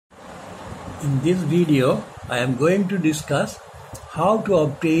In this video, I am going to discuss how to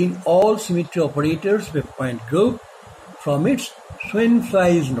obtain all symmetry operators of a point group from its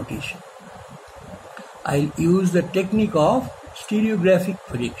Schoenflies notation. I'll use the technique of stereographic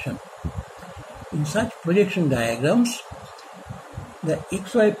projection. In such projection diagrams, the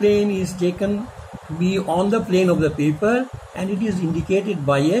XY plane is taken to be on the plane of the paper and it is indicated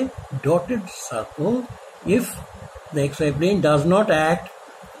by a dotted circle if the XY plane does not act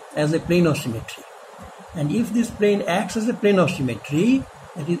as a plane of symmetry. And if this plane acts as a plane of symmetry,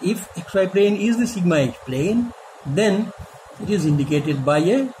 that is, if XY plane is the sigma h plane, then it is indicated by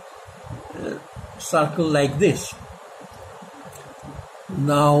a circle like this.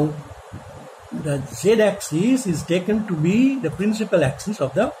 Now, the z-axis is taken to be the principal axis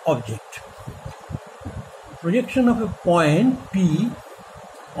of the object. Projection of a point P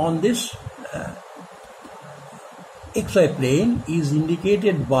on this XY plane is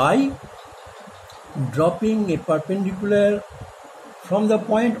indicated by dropping a perpendicular from the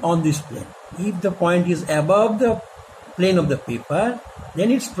point on this plane. If the point is above the plane of the paper,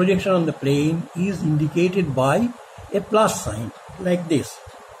 then its projection on the plane is indicated by a plus sign like this.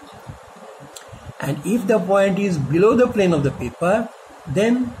 And if the point is below the plane of the paper,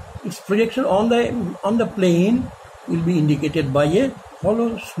 then its projection on the plane will be indicated by a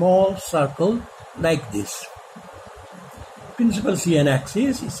hollow small circle like this. Principal CN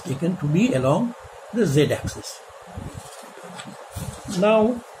axis is taken to be along the Z axis.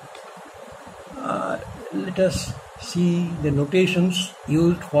 Now let us see the notations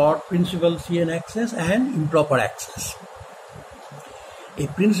used for principal CN axis and improper axis. A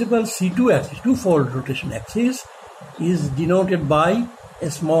principal C2 axis, two-fold rotation axis, is denoted by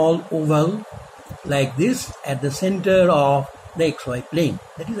a small oval like this at the center of the XY plane,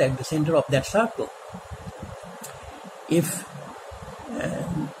 that is at the center of that circle. If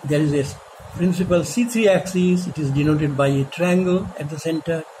there is a principal C3 axis, it is denoted by a triangle at the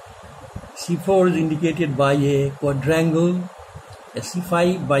center. C4 is indicated by a quadrangle, a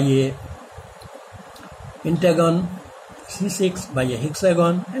C5 by a pentagon, C6 by a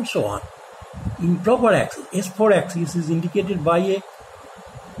hexagon, and so on. Improper axis, S4 axis, is indicated by a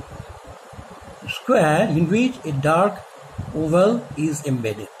square in which a dark oval is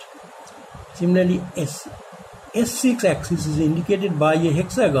embedded. Similarly, S6 axis is indicated by a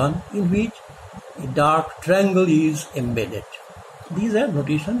hexagon in which a dark triangle is embedded. These are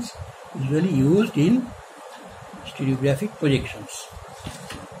notations usually used in stereographic projections.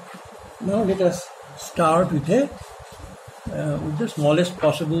 Now let us start with the smallest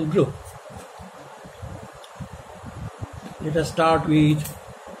possible group. Let us start with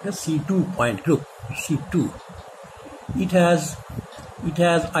the C2 point group, C2. It has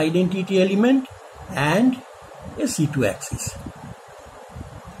identity element and a C2 axis.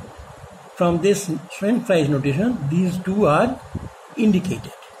 From this Schoenflies notation, these two are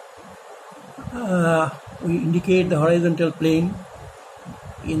indicated. We indicate the horizontal plane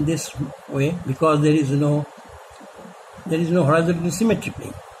in this way because there is no horizontal symmetry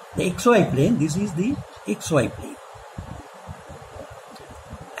plane. The XY plane, this is the XY plane.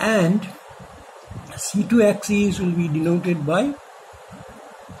 And C2 axis will be denoted by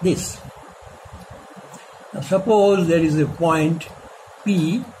this. Now suppose there is a point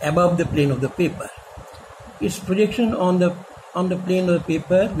P above the plane of the paper. Its projection on the plane of the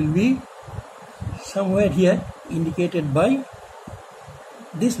paper will be somewhere here indicated by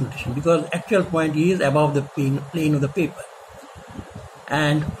this notation because actual point is above the plane of the paper.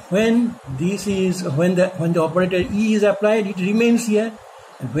 And when the operator E is applied, it remains here.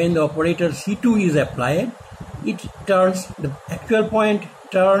 And when the operator C2 is applied, the actual point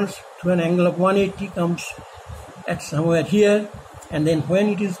turns to an angle of 180, comes at somewhere here, and then when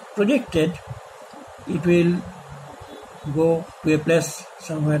it is projected, it will go to a place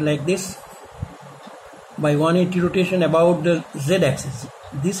somewhere like this by 180 rotation about the Z-axis.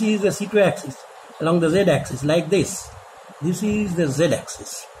 This is the C2 axis along the Z-axis like this. This is the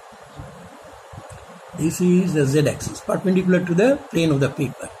Z-axis. This is the Z-axis perpendicular to the plane of the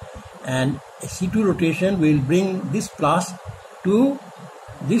paper, and a C2 rotation will bring this plus to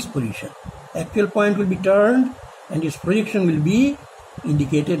this position. Actual point will be turned and its projection will be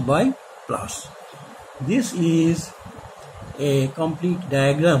indicated by plus. This is a complete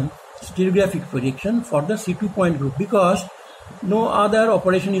diagram, stereographic projection for the C2 point group because no other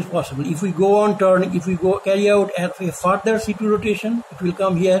operation is possible. If we go on turning, if we carry out a further C2 rotation, it will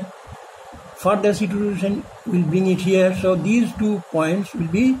come here. Further C2 rotation will bring it here. So these 2 points will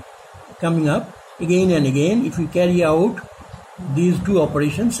be coming up again and again if we carry out these 2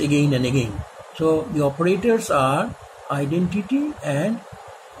 operations again and again. So the operators are identity and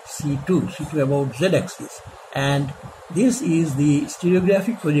C2 about z-axis, and this is the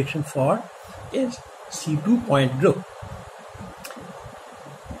stereographic projection for a C2 point group.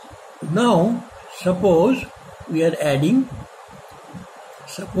 Now suppose we are adding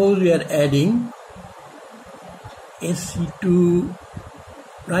a C2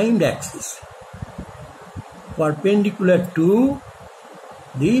 primed axis perpendicular to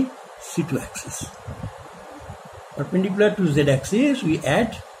the C2 axis. Perpendicular to z-axis, we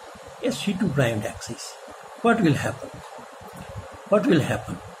add a C2 primed axis. What will happen?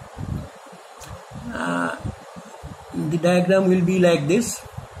 The diagram will be like this.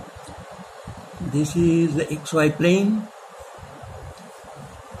 This is the XY plane.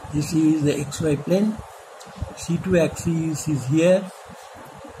 This is the XY plane. C2 axis is here.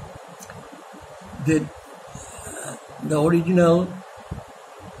 The original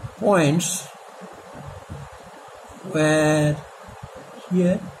points were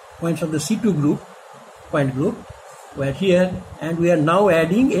here. Points of the C2 point group were here, and we are now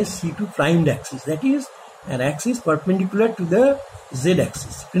adding a C2 primed axis. That is an axis perpendicular to the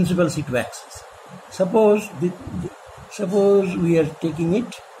z-axis, principal C2 axis. Suppose we are taking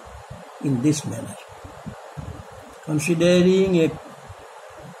it in this manner. Considering a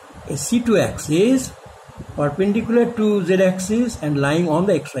C2 axis perpendicular to z-axis and lying on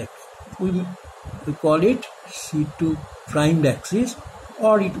the xy plane, we call it C2 primed axis,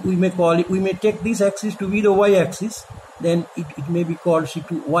 or we may take this axis to be the y-axis, then it may be called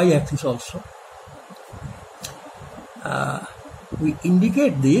C2 y-axis also. We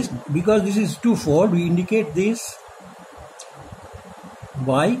indicate this because this is twofold. We indicate this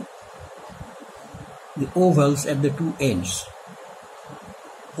by the ovals at the two ends.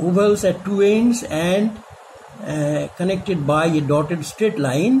 Ovals at two ends and connected by a dotted straight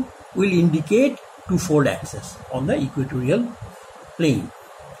line will indicate twofold axis on the equatorial plane,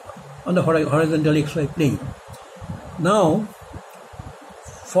 on the horizontal XY plane. Now,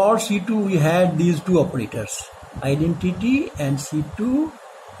 for C2 we had these two operators, identity and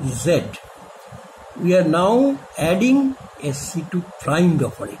C2Z. We are now adding a C2 primed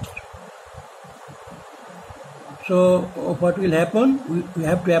operator. So what will happen? We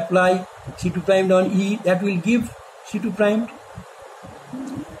have to apply C2 primed on E. That will give C2 primed.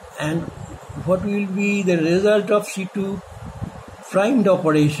 And what will be the result of C2 primed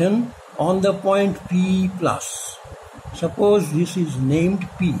operation on the point P plus? Suppose this is named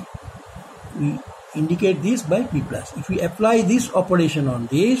P. We indicate this by P plus. If we apply this operation on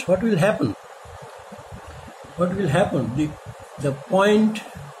this, what will happen? The point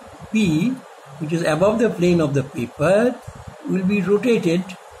P, which is above the plane of the paper, will be rotated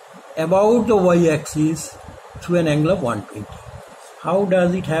about the y-axis through an angle of 120. How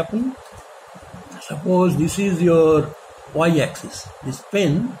does it happen? Suppose this is your y-axis. This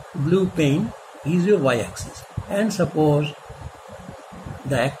pen, blue pen, is your y-axis. And suppose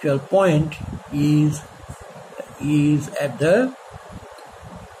the actual point is at the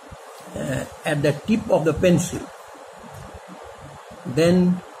tip of the pencil.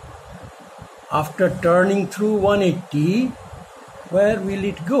 Then after turning through 180, where will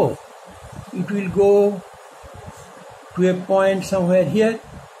it go? It will go to a point somewhere here.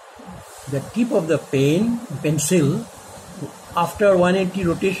 The tip of the pencil, after 180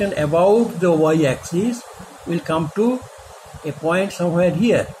 rotation about the y-axis, will come to a point somewhere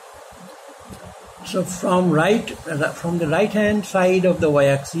here. So from the right hand side of the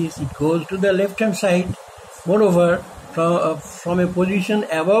y-axis, it goes to the left hand side. Moreover, from a position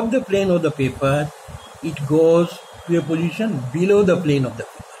above the plane of the paper, it goes to a position below the plane of the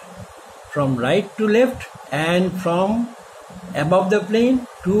paper. From right to left and from above the plane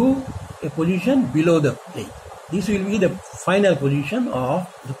to a position below the plane. This will be the final position of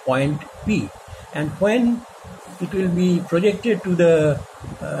the point P. And when it will be projected to the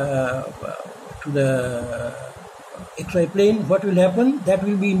XY plane, what will happen? That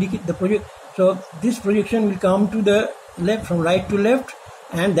will be indicate the project. So this projection will come to the left, from right to left,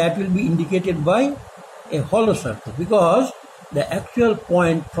 and that will be indicated by a hollow circle, because the actual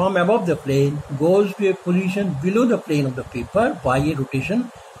point from above the plane goes to a position below the plane of the paper by a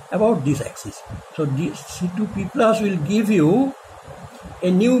rotation about this axis. So this C2P plus will give you a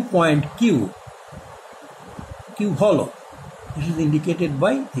new point Q hollow. This is indicated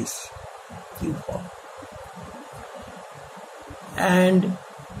by this Q hollow. And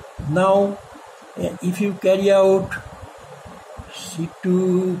now if you carry out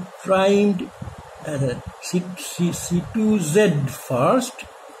C2 primed C2Z first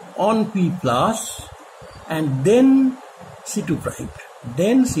on P plus and then C2 primed,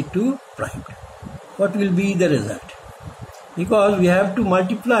 then C2 primed, what will be the result? because we have to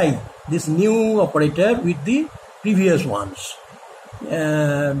multiply this new operator with the previous ones.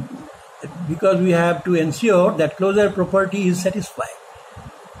 Because we have to ensure that closure property is satisfied.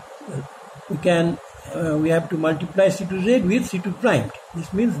 We have to multiply C2Z with C2 primed.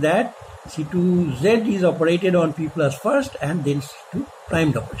 This means that C2Z is operated on P plus first and then C2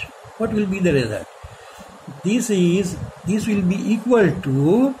 primed operation. What will be the result? This will be equal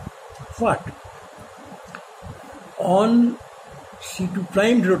to what? On C2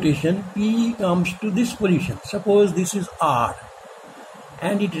 primed rotation, P comes to this position. Suppose this is R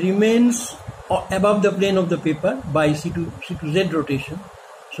and it remains above the plane of the paper by C2Z rotation.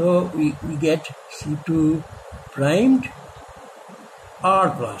 So we get C2 primed R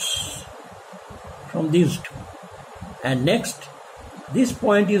plus from these two. And next, this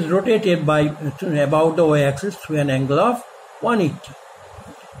point is rotated by about the y-axis through an angle of 180.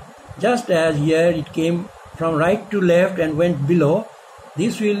 Just as here it came from right to left and went below,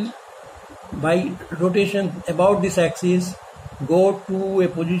 this will, by rotation about this axis, go to a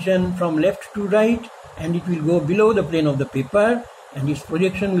position from left to right, and it will go below the plane of the paper, and its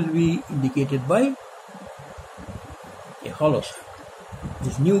projection will be indicated by a hollow circle.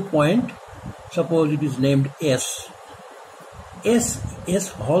 This new point, suppose it is named S. S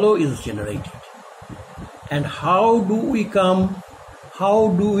hollow is generated. And how do we come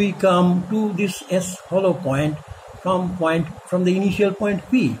to this S hollow point from the initial point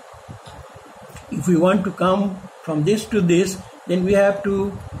P? If we want to come from this to this, then we have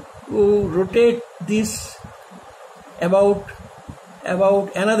to rotate this about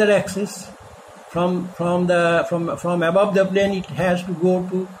another axis. From above the plane, it has to go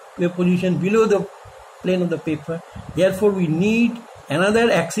to a position below the plane of the paper. Therefore, we need another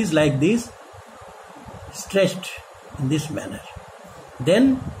axis like this stretched in this manner.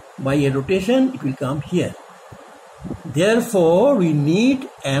 Then, by a rotation, it will come here. Therefore, we need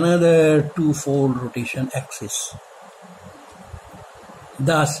another two-fold rotation axis.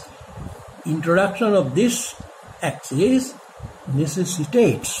 Thus, introduction of this axis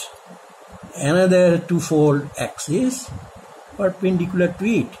necessitates another two-fold axis perpendicular to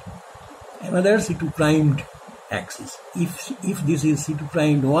it, another C2 primed axis. If this is C2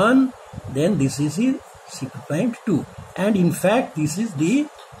 primed 1, then this is C2 primed 2, and in fact this is the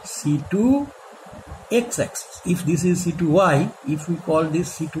C2 x-axis. If this is C2y, if we call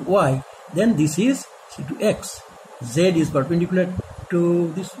this C2y, then this is C2x. Z is perpendicular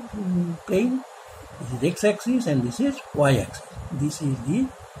to this plane. This is x-axis and this is y-axis. This is the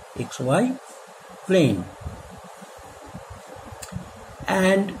xy plane.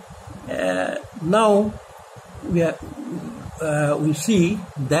 And now we see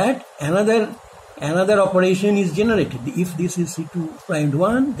that another operation is generated. If this is C2 primed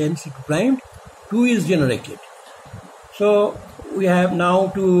 1, then C2 primed 2 is generated. So we have now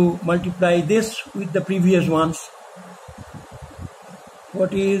to multiply this with the previous ones.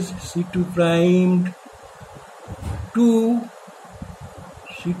 What is C2 primed 2,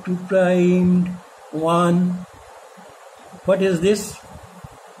 C2 primed 1? What is this?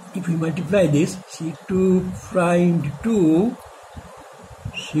 If we multiply this, C2 primed 2,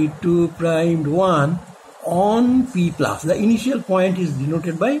 C2 primed 1 on P plus. The initial point is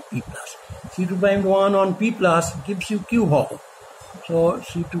denoted by P plus. C2 primed 1 on P plus gives you Q hollow. So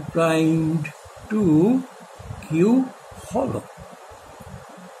C2 primed 2 Q hollow.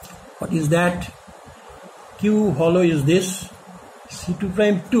 What is that? Q hollow is this. C2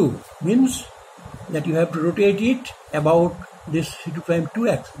 prime 2 means that you have to rotate it about this C2 prime 2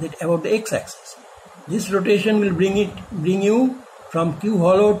 axis, that about the x-axis. This rotation will bring you from Q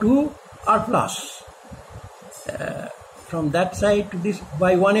hollow to R plus. From that side to this,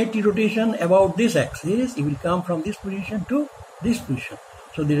 by 180 rotation about this axis, it will come from this position to this position.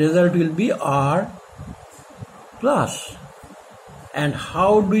 So the result will be R plus. And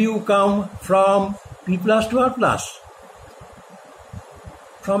how do you come from P plus to R plus?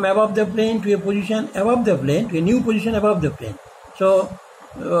 From above the plane to a position above the plane, to a new position above the plane. So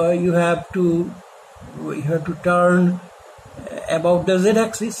you have to turn about the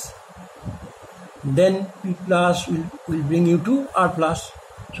z-axis. Then P plus will bring you to R plus.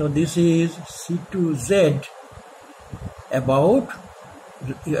 So this is C2Z about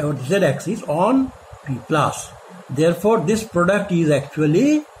z-axis on P plus. Therefore, this product is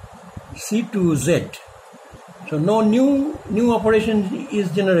actually C2Z. So no new operation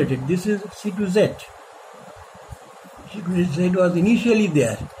is generated. This is C2Z. C2Z was initially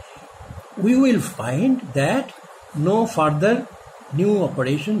there. We will find that no further new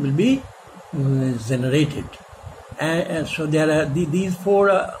operation will be generated. And so there are these four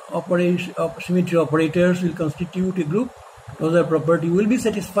symmetry operators will constitute a group closure property will be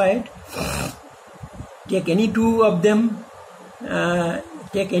satisfied. Take any two of them,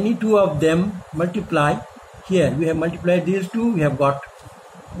 multiply. Here we have multiplied these two, we have got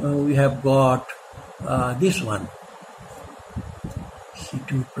this one,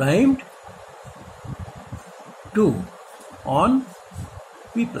 C2 primed 2 on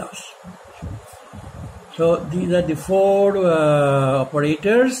P plus. So these are the four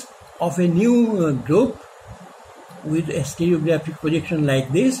operators of a new group with a stereographic projection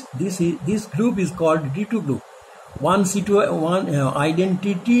like this. This group is called D2 group. One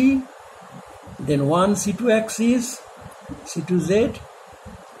identity, then one C2 axis, C2Z,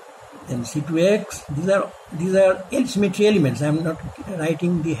 then C2X. These are symmetry elements. I am not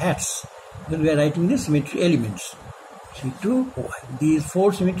writing the hats, because we are writing the symmetry elements. C2, OI. These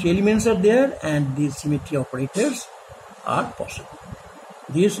four symmetry elements are there, and these symmetry operators are possible.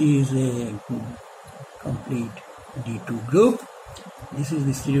 This is a complete D2 group. This is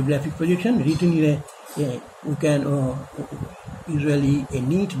the stereographic projection written in we can usually a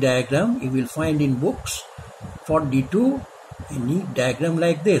neat diagram you will find in books for D2, a neat diagram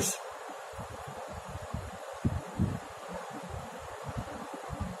like this.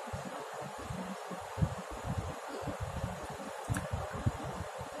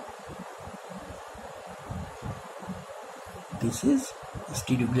 This is a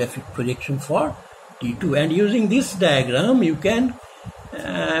stereographic projection for D2, and using this diagram you can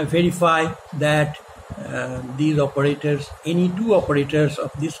verify that these operators, any two operators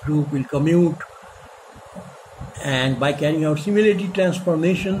of this group will commute, and by carrying out similarity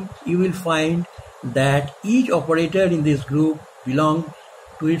transformation you will find that each operator in this group belongs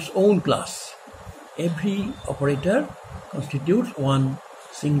to its own class. Every operator constitutes one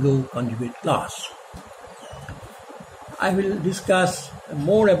single conjugate class. I will discuss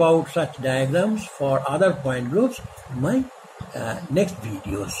more about such diagrams for other point groups in my next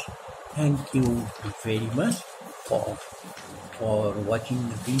videos. Thank you very much for watching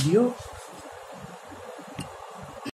the video.